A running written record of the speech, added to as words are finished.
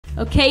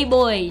Okay,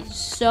 boys.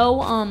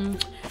 So,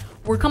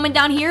 we're coming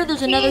down here.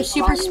 There's another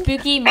super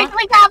spooky monster.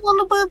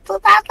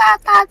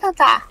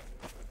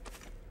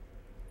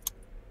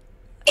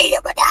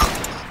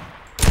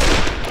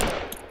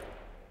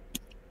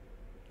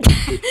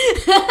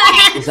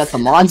 Is that the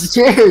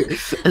monster?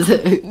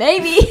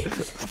 Maybe.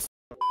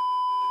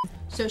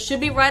 So it should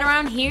be right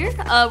around here,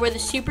 where the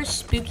super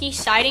spooky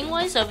sighting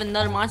was of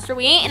another monster.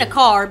 We ain't in a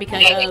car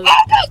because of...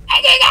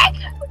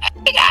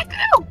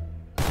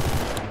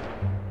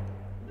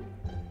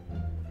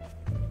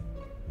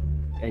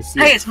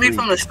 Hey, it's me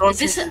from the Storm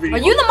Chasers video. Are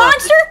you the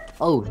monster?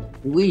 Oh,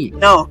 sweet.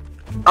 No,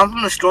 I'm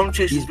from the Storm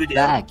Chasers video.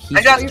 Back.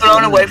 I got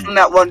thrown away from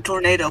that one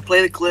tornado.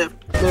 Play the clip.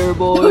 There,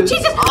 boys. Oh,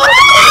 Jesus!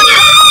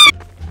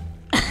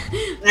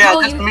 Yeah,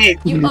 Oh, that's me.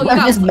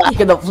 I'm just not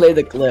gonna play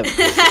the clip.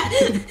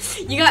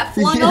 You got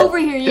flung over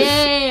here.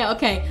 Yeah.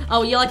 Okay.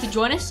 Oh, you like to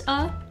join us?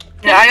 Yeah,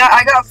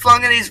 I got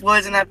flung in these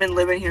woods and I've been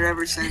living here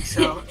ever since.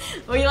 So.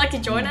 Would you like to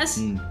join us?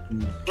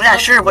 Yeah,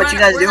 sure. What you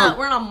guys doing?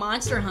 We're on a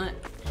monster hunt.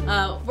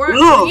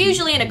 We're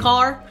usually in a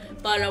car,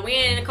 but we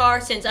ain't in a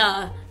car since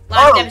last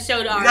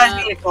episode. You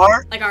guys need a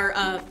car? Like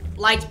our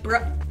lights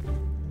broke.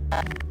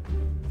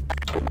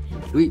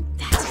 Sweet.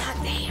 That's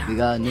not there. We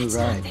got a new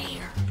ride.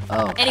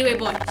 Oh. Anyway,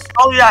 boys.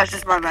 Oh yeah, it's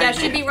just my bad. Yeah, it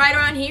should be right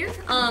around here.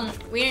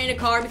 We ain't in a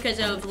car because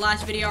of the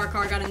last video. Our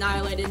car got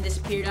annihilated and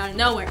disappeared out of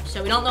nowhere,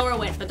 so we don't know where it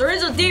went. But there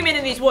is a demon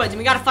in these woods, and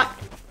we gotta fight.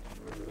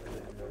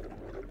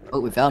 Oh,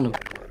 we found him.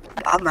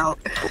 I'm out.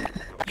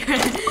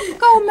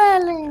 Go,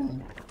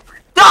 Melon.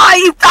 Die,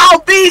 you foul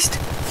beast!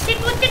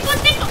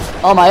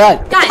 Oh my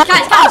god.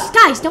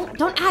 Guys,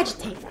 don't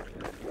agitate.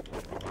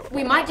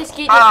 We might just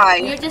get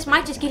it, we just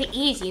might just get it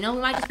easy, you know? We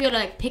might just be able to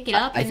like pick it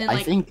up and then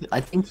like I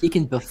think he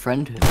can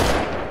befriend him.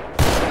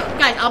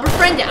 Guys, I'll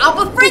befriend it. I'll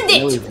befriend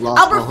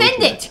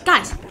it.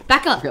 Guys,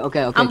 back up.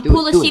 Okay. I'm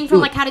pull a scene from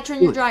like How to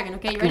Train Your Dragon,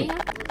 okay? You ready?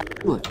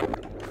 Do it.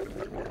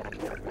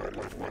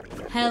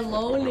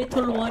 Hello,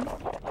 little one.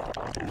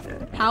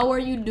 How are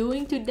you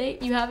doing today?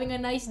 You having a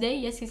nice day?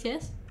 Yes.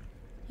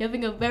 You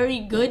having a very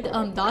good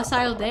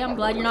docile day. I'm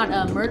glad you're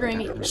not murdering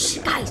me. Shh,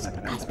 guys,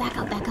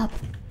 back up.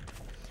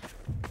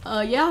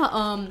 Okay,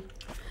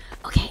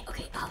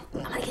 I'm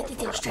gonna get the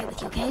deal straight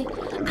with you, okay?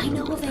 I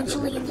know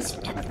eventually in this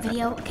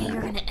video, okay,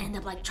 you're gonna end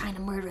up like trying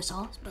to murder us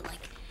all, but like,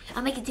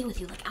 I'll make a deal with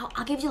you. Like,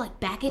 I'll give you like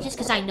backages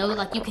because I know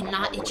like you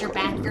cannot hit your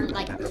back.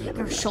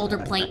 Your shoulder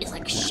plate is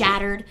like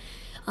shattered.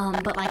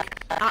 But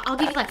like, I'll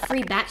give you like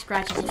free back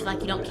scratches if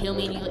like you don't kill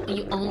me and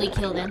you only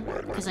kill them,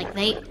 because like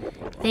they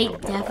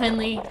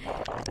definitely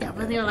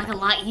are like a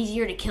lot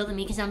easier to kill than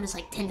me because I'm just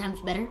like 10 times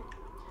better.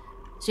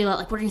 So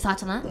like, what are your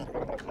thoughts on that?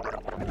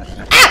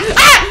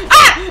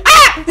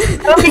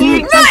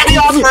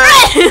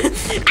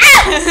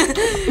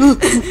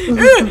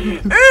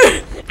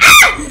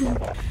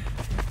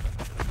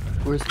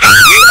 Where's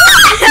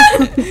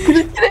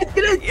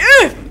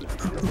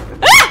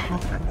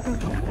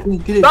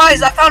Get it.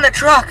 Guys, I found a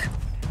truck.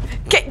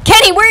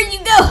 Kenny, where'd you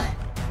go?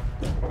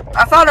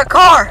 I found a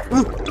car.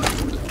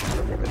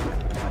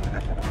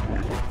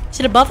 Is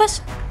it above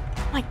us?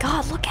 Oh my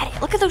god, look at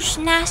it. Look at those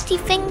nasty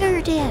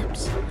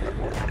fingertips.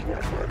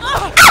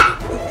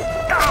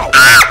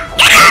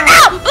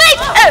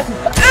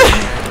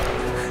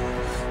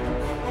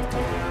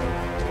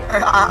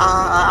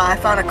 I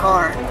found a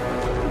car.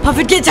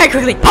 Puffin, get inside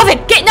quickly. Puffin,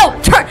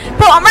 turn.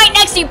 Bro, I'm right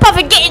next to you.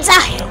 Puffin, get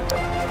inside.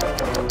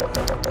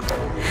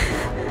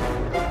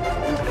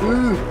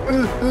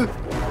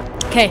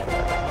 Okay,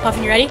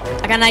 Puffin, you ready?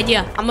 I got an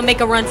idea. I'm gonna make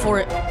a run for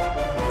it.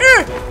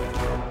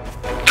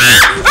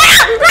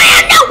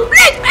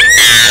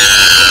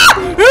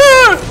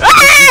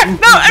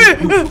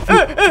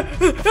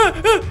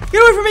 Get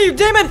away from me, you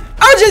demon!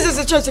 Oh Jesus,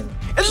 it's just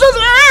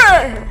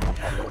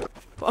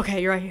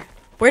Okay, you're right here.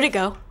 Where'd it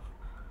go?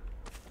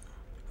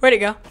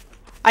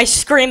 I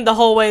screamed the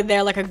whole way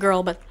there like a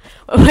girl, but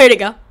where'd it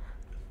go?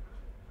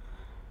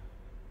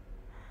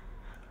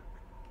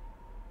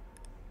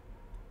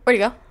 Where'd it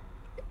go?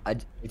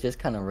 It just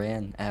kind of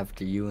ran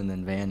after you and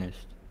then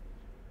vanished.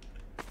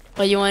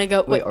 Well, you want to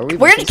go? Wait, are we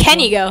where did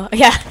Kenny go?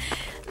 Yeah,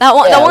 that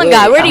one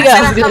guy. Where'd he go?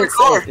 I found a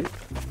car.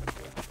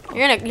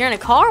 You're in a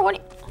car?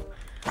 What?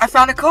 I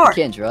found a car. I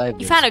can't drive.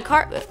 You found a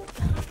car?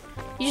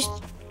 You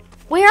just...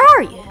 Where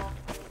are you?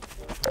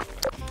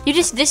 You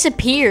just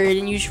disappeared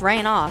and you just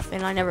ran off,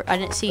 and I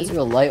didn't see you. There's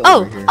a light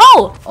Oh, over here.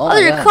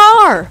 there's a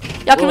car.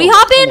 Y'all, can we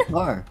hop in?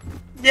 Car.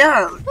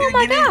 Yeah. Oh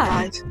my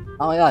god.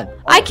 Oh my god.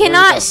 Oh, I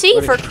cannot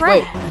see for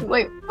crap.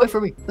 Wait for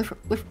me. Wait for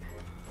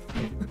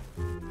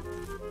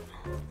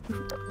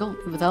Don't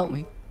leave without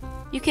me.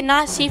 You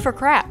cannot see for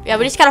crap. Yeah,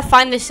 we just gotta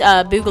find this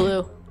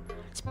boogaloo.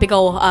 This big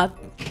ol'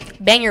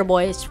 banger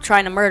boy is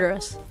trying to murder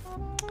us.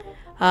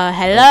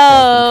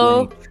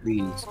 Hello?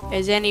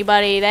 Is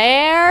anybody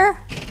there?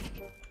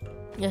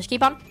 Just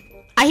keep on.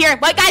 I hear him.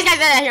 Wait, guys,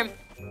 I hear him.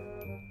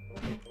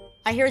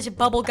 I hear his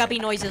bubble guppy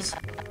noises.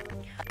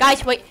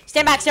 Guys, wait.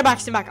 Stand back.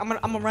 I'm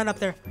gonna run up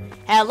there.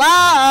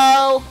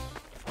 Hello?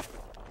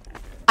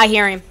 I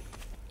hear him.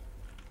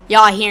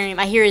 Y'all, I hear him.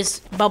 I hear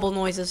his bubble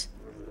noises.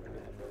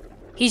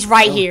 He's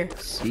right here.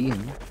 See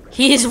him.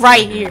 He is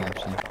right here.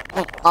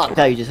 Oh,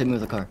 God, you just hit me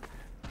with a car.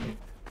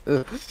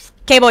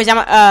 Okay, boys, I'm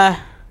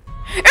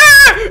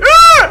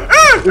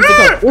Where's the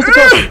car? Where's the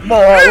car? No,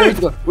 where's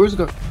the car? Where's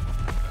the car?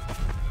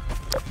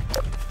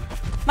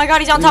 My God,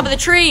 he's on top of the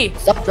tree.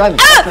 Stop driving.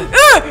 Ah! Stop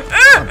driving.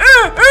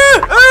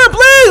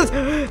 Please!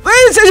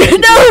 Please!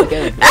 No!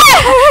 Get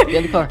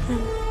in the car.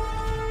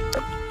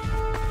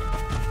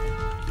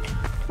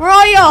 Where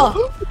are y'all?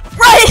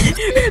 Run!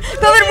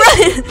 Puffin, run!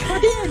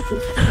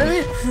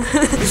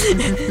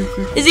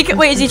 Is he?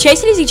 Wait, is he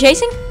chasing? Is he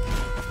chasing?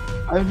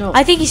 I don't know.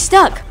 I think he's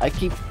stuck. I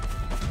keep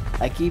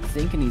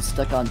thinking he's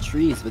stuck on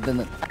trees, but then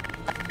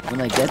when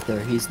I get there,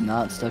 he's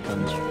not stuck on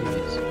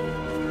trees.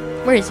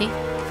 Where is he?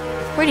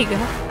 Where'd he go?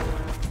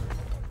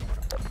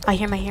 I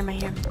hear him.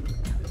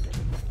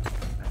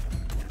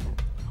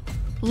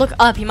 Look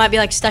up. He might be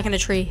like stuck in a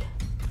tree.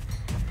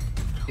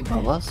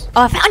 Above us?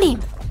 Oh, I found him.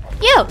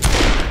 Yo,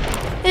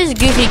 this is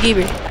Goofy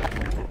Geeber.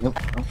 Nope.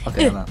 Oh,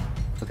 okay, I'm out.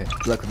 Okay,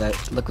 good luck with that.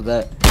 Good luck with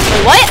that.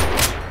 Wait, what?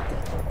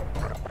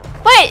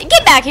 Wait,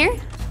 get back here.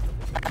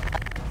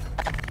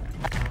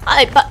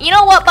 Alright, but you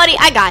know what, buddy?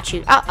 I got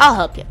you. I'll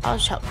help you. I'll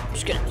just help. I'm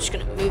just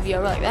gonna move you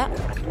over like that.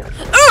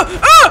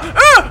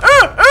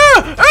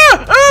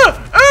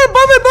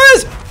 Puffin,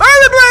 please!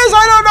 Puffin, please!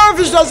 I don't know if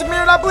he's trusting me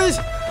or not, please.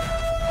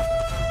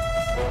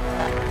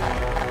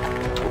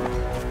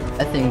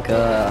 I think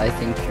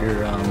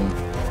you're I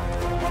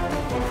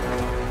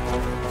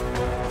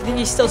think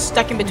he's still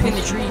stuck in between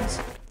the trees.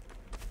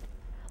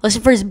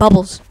 Listen for his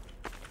bubbles.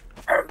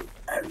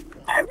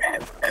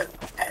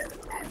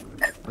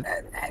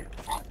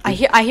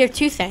 I hear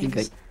two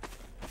things.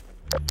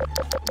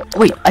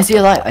 Wait, I see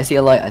a light. I see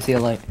a light. I see a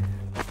light.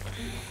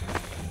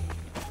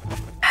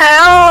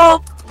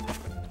 Help!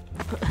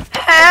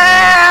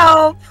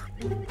 Help!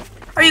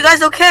 Are you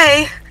guys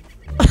okay?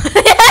 What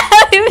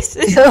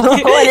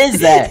is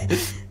that?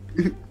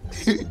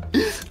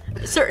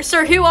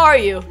 Sir, who are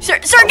you? Sir,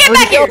 get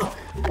back here!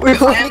 Where'd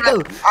we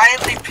go? I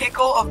am the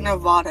pickle of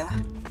Nevada.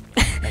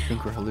 I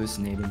think we're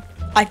hallucinating.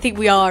 I think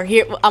we are.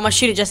 Here, I'm gonna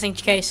shoot it just in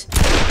case.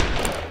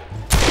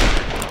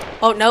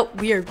 Oh no,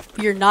 we are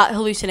not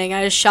hallucinating.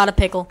 I just shot a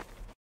pickle.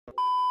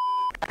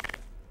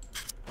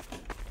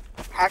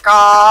 Hack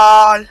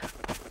on!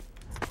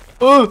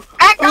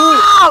 Hack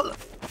on!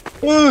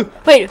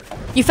 Wait,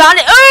 you found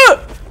it?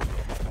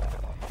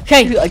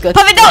 Okay, I got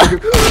Puffin, no!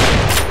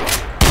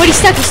 Wait, he's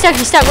stuck.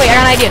 Wait, I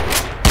got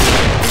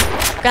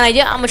an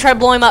idea. I'm gonna try to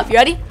blow him up. You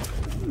ready?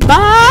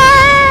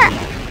 Bye!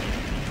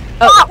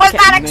 What was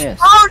that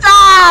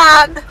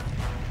explosion?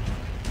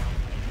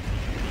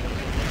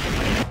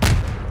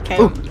 Okay,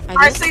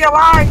 I see a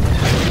light.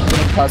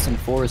 Cause some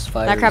forest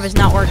fires. that crap is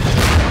not working.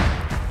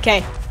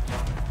 Okay,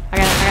 I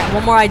got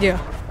one more idea.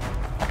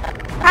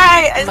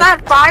 Hey, is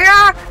that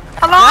fire?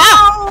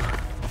 Hello?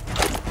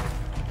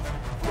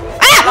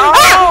 Hello?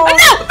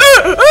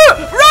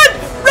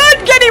 Run,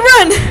 Kenny,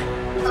 run!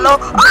 Hello?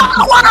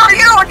 Oh, what are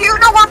you? Do you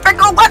know what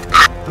pickle was?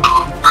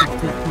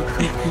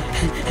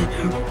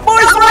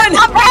 Boys, run!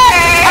 I'm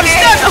I'm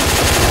stuck!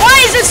 Why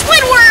is it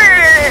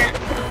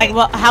Squidward? Like,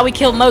 well, how we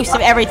kill most of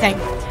everything.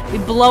 We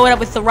blow it up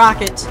with the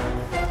rockets.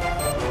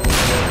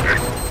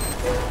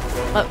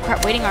 Oh,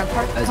 crap, waiting on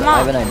part. Guys, Come I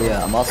have on. an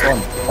idea. I'm also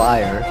on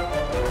fire.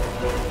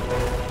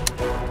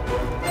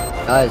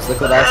 Guys,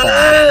 look what I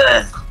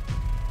found.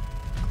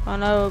 Oh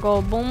no,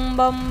 go boom,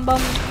 bum,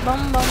 bum,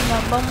 bum, bum, bum,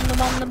 bum,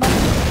 bum, bum, bum.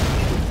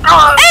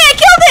 Oh, Hey, I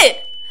killed it!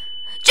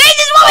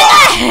 Jesus, what was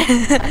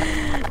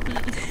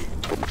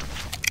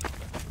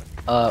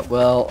that?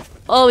 Well,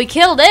 Oh, we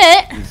killed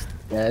it. he's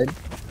dead.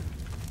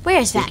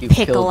 Where's that You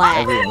pickle killed at?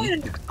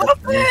 everyone.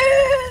 Puffin!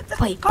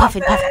 Wait,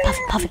 Puffin.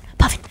 Puffin,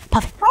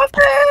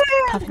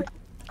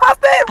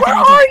 where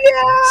are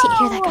you? See,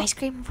 hear that guy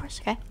screaming for us,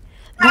 okay?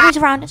 No one's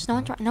around us. No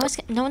one's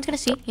gonna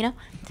see. You know,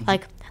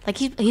 like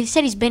he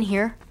said he's been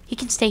here. He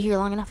can stay here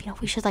long enough. You know,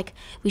 we should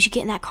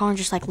get in that car and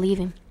just like leave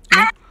him. You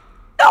know?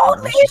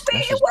 Don't leave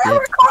me.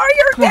 Whatever car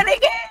you're getting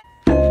in.